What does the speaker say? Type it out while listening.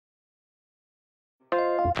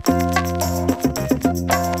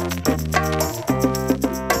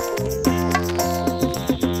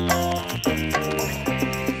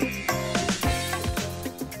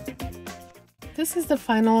This is the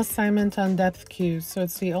final assignment on depth cues, so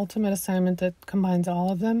it's the ultimate assignment that combines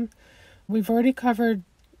all of them. We've already covered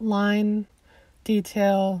line,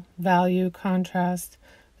 detail, value, contrast.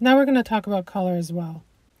 Now we're going to talk about color as well.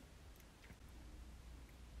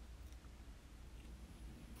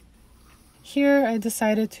 Here I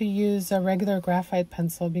decided to use a regular graphite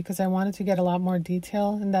pencil because I wanted to get a lot more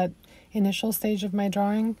detail in that initial stage of my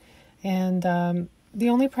drawing. And the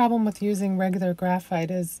only problem with using regular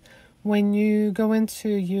graphite is when you go in to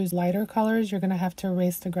use lighter colors, you're going to have to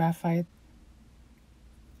erase the graphite.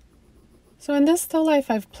 So in this still life,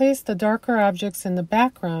 I've placed the darker objects in the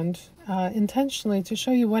background intentionally to show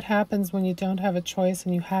you what happens when you don't have a choice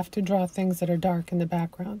and you have to draw things that are dark in the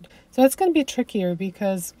background. So it's going to be trickier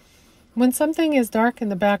because when something is dark in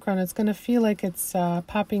the background, it's going to feel like it's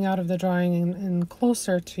popping out of the drawing and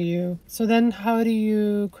closer to you. So then how do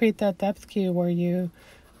you create that depth cue where you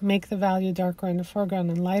make the value darker in the foreground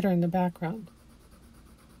and lighter in the background?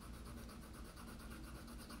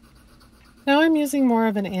 Now I'm using more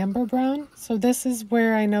of an amber brown. So this is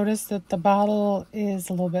where I noticed that the bottle is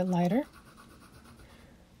a little bit lighter.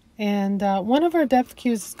 And one of our depth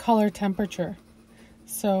cues is color temperature.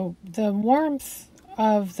 So the warmth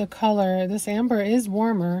of the color, this amber is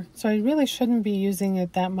warmer, so I really shouldn't be using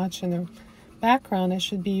it that much in the background. I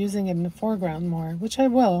should be using it in the foreground more, which I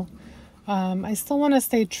will. I still want to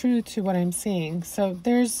stay true to what I'm seeing. So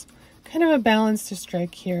there's kind of a balance to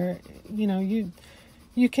strike here. You know,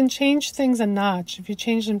 you can change things a notch. If you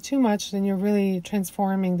change them too much, then you're really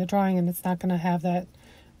transforming the drawing and it's not going to have that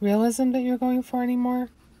realism that you're going for anymore.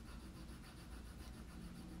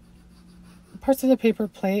 Parts of the paper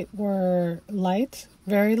plate were light,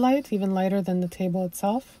 very light, even lighter than the table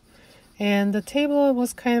itself. And the table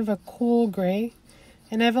was kind of a cool gray.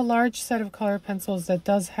 And I have a large set of color pencils that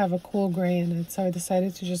does have a cool gray in it, so I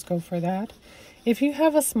decided to just go for that. If you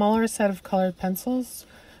have a smaller set of colored pencils,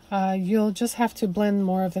 you'll just have to blend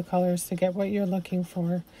more of the colors to get what you're looking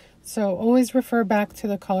for. So always refer back to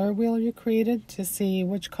the color wheel you created to see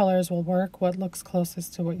which colors will work, what looks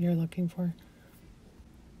closest to what you're looking for.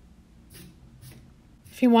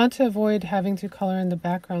 If you want to avoid having to color in the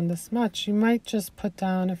background this much, you might just put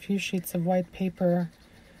down a few sheets of white paper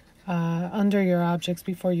under your objects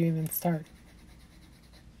before you even start.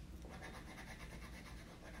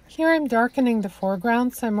 Here I'm darkening the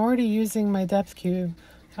foreground, so I'm already using my depth cue,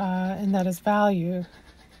 and that is value.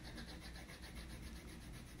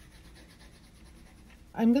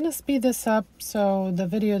 I'm going to speed this up so the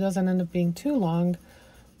video doesn't end up being too long,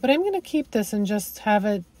 but I'm going to keep this and just have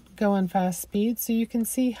it go in fast speed so you can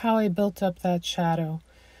see how I built up that shadow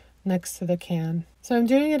next to the can. So I'm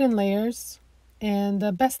doing it in layers. And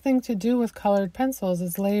the best thing to do with colored pencils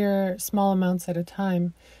is layer small amounts at a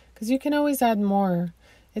time, because you can always add more.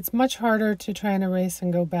 It's much harder to try and erase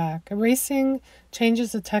and go back. Erasing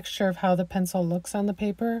changes the texture of how the pencil looks on the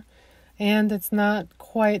paper, and it's not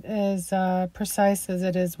quite as precise as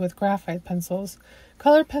it is with graphite pencils.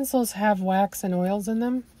 Colored pencils have wax and oils in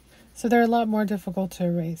them, so they're a lot more difficult to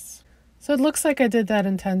erase. So it looks like I did that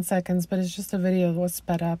in 10 seconds, but it's just a video that was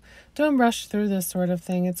sped up. Don't rush through this sort of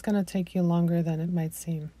thing. It's going to take you longer than it might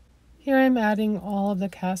seem. Here I'm adding all of the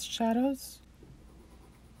cast shadows.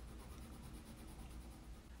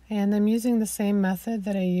 And I'm using the same method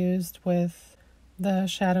that I used with the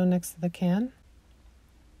shadow next to the can.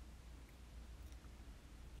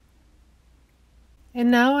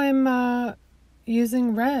 And now I'm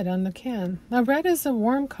using red on the can. Now red is a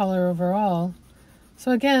warm color overall. So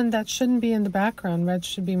again, that shouldn't be in the background. Red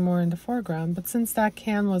should be more in the foreground. But since that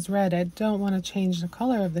can was red, I don't want to change the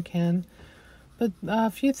color of the can. But a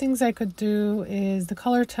few things I could do is the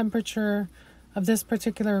color temperature of this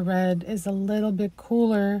particular red is a little bit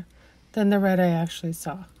cooler than the red I actually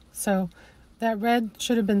saw. So that red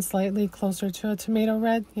should have been slightly closer to a tomato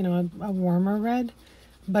red, you know, a warmer red.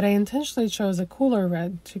 But I intentionally chose a cooler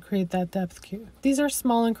red to create that depth cue. These are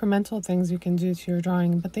small incremental things you can do to your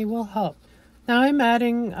drawing, but they will help. Now I'm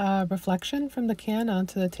adding reflection from the can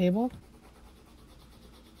onto the table.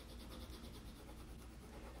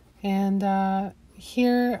 And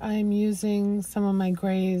here I'm using some of my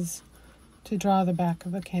grays to draw the back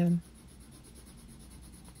of the can.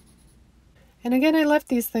 And again, I left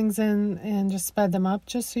these things in and just sped them up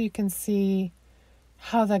just so you can see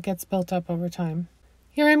how that gets built up over time.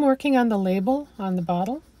 Here I'm working on the label on the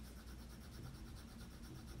bottle.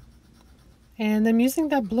 And I'm using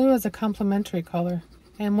that blue as a complementary color.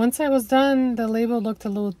 And once I was done, the label looked a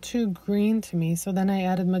little too green to me, so then I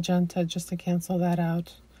added magenta just to cancel that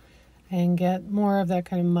out and get more of that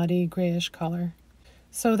kind of muddy grayish color.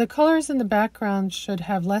 So the colors in the background should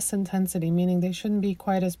have less intensity, meaning they shouldn't be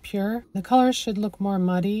quite as pure. The colors should look more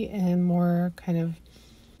muddy and more kind of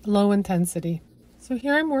low intensity. So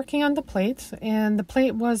here I'm working on the plate, and the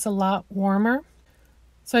plate was a lot warmer.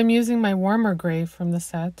 So I'm using my warmer gray from the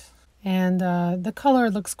set, and the color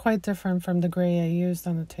looks quite different from the gray I used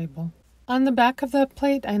on the table. On the back of the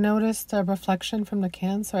plate, I noticed a reflection from the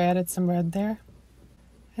can, so I added some red there.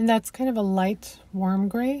 And that's kind of a light, warm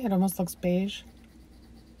gray. It almost looks beige.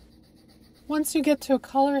 Once you get to a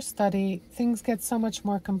color study, things get so much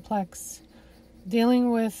more complex. Dealing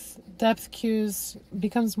with depth cues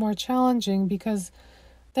becomes more challenging because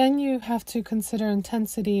then you have to consider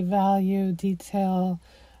intensity, value, detail,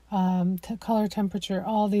 color temperature,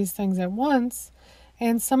 all these things at once.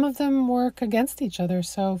 And some of them work against each other.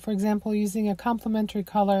 So, for example, using a complementary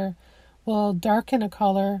color will darken a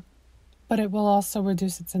color, but it will also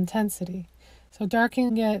reduce its intensity. So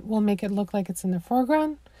darkening it will make it look like it's in the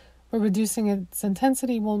foreground, but reducing its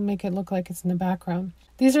intensity will make it look like it's in the background.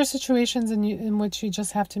 These are situations in which you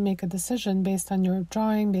just have to make a decision based on your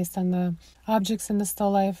drawing, based on the objects in the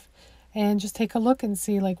still life, and just take a look and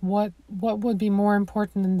see like what would be more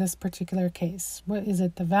important in this particular case. What is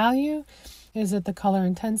it, the value? Is it the color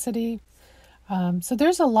intensity? So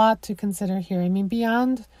there's a lot to consider here. I mean,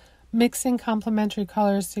 beyond mixing complementary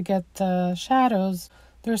colors to get the shadows,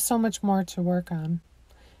 there's so much more to work on.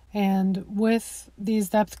 And with these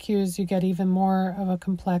depth cues, you get even more of a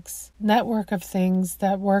complex network of things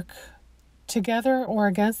that work together or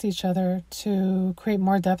against each other to create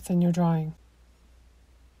more depth in your drawing.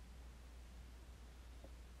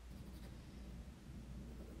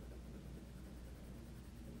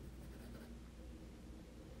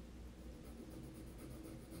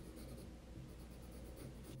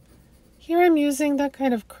 Here I'm using that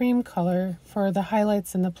kind of cream color for the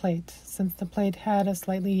highlights in the plate, since the plate had a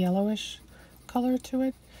slightly yellowish color to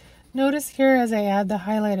it. Notice here as I add the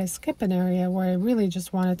highlight, I skip an area where I really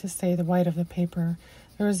just wanted to stay the white of the paper.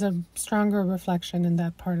 There was a stronger reflection in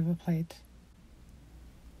that part of the plate.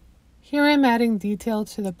 Here I'm adding detail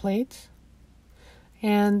to the plate,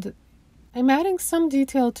 and I'm adding some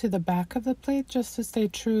detail to the back of the plate just to stay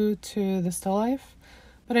true to the still life.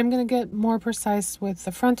 But I'm going to get more precise with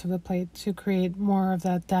the front of the plate to create more of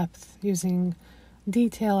that depth, using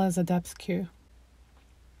detail as a depth cue.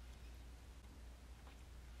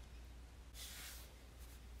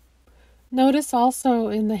 Notice also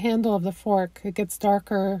in the handle of the fork, it gets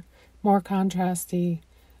darker, more contrasty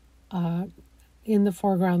in the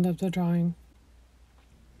foreground of the drawing.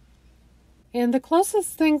 And the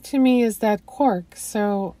closest thing to me is that cork,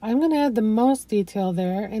 so I'm going to add the most detail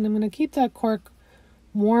there, and I'm going to keep that cork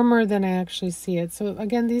warmer than I actually see it. So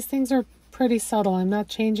again, these things are pretty subtle. I'm not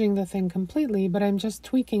changing the thing completely, but I'm just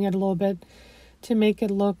tweaking it a little bit to make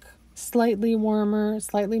it look slightly warmer,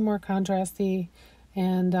 slightly more contrasty,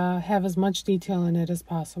 and have as much detail in it as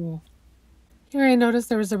possible. Here I noticed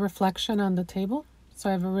there was a reflection on the table, so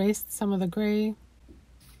I've erased some of the gray,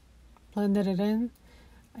 blended it in,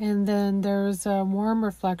 and then there's a warm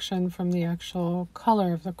reflection from the actual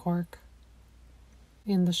color of the cork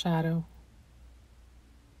in the shadow.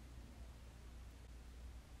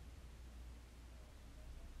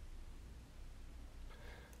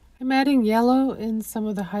 I'm adding yellow in some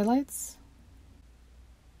of the highlights.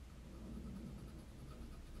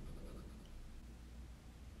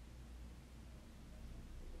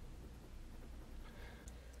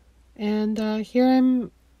 And here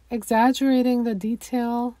I'm exaggerating the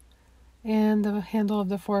detail and the handle of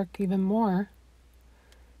the fork even more.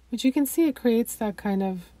 But you can see it creates that kind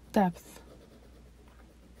of depth.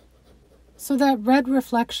 So that red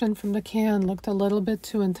reflection from the can looked a little bit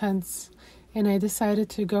too intense, and I decided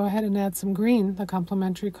to go ahead and add some green, the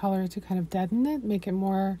complementary color, to kind of deaden it, make it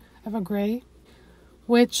more of a gray,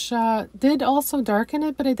 which did also darken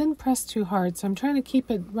it, but I didn't press too hard, so I'm trying to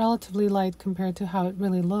keep it relatively light compared to how it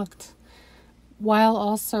really looked, while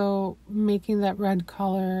also making that red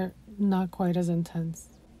color not quite as intense.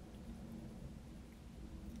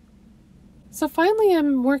 So finally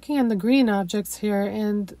I'm working on the green objects here,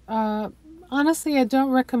 and honestly, I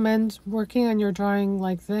don't recommend working on your drawing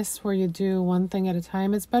like this, where you do one thing at a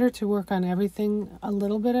time. It's better to work on everything a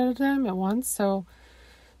little bit at a time at once. So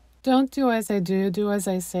don't do as I do as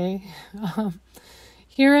I say.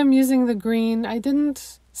 Here I'm using the green. I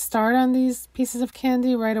didn't start on these pieces of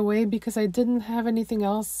candy right away because I didn't have anything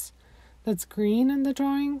else that's green in the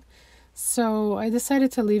drawing. So I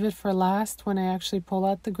decided to leave it for last when I actually pull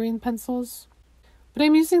out the green pencils. But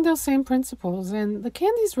I'm using those same principles, and the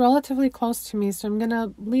candy's relatively close to me, so I'm going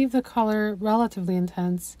to leave the color relatively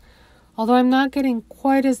intense, although I'm not getting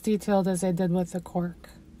quite as detailed as I did with the cork.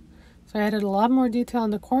 So I added a lot more detail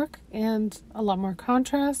in the cork and a lot more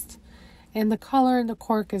contrast, and the color in the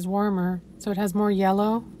cork is warmer, so it has more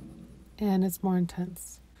yellow and it's more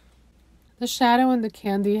intense. The shadow in the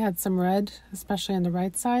candy had some red, especially on the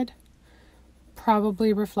right side,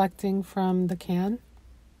 probably reflecting from the can.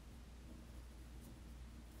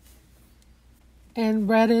 And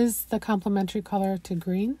red is the complementary color to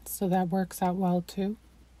green, so that works out well too.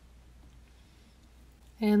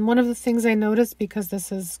 And one of the things I noticed, because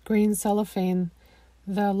this is green cellophane,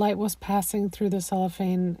 the light was passing through the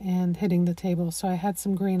cellophane and hitting the table, so I had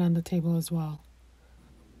some green on the table as well.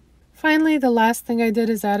 Finally, the last thing I did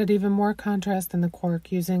is added even more contrast in the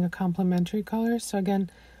cork using a complementary color. So again,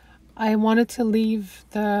 I wanted to leave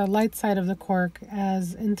the light side of the cork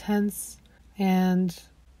as intense and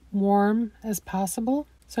warm as possible.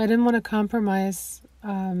 So I didn't want to compromise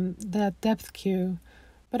that depth cue,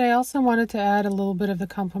 but I also wanted to add a little bit of the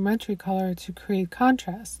complementary color to create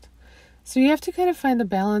contrast. So you have to kind of find the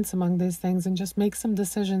balance among these things and just make some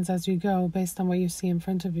decisions as you go based on what you see in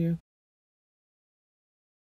front of you.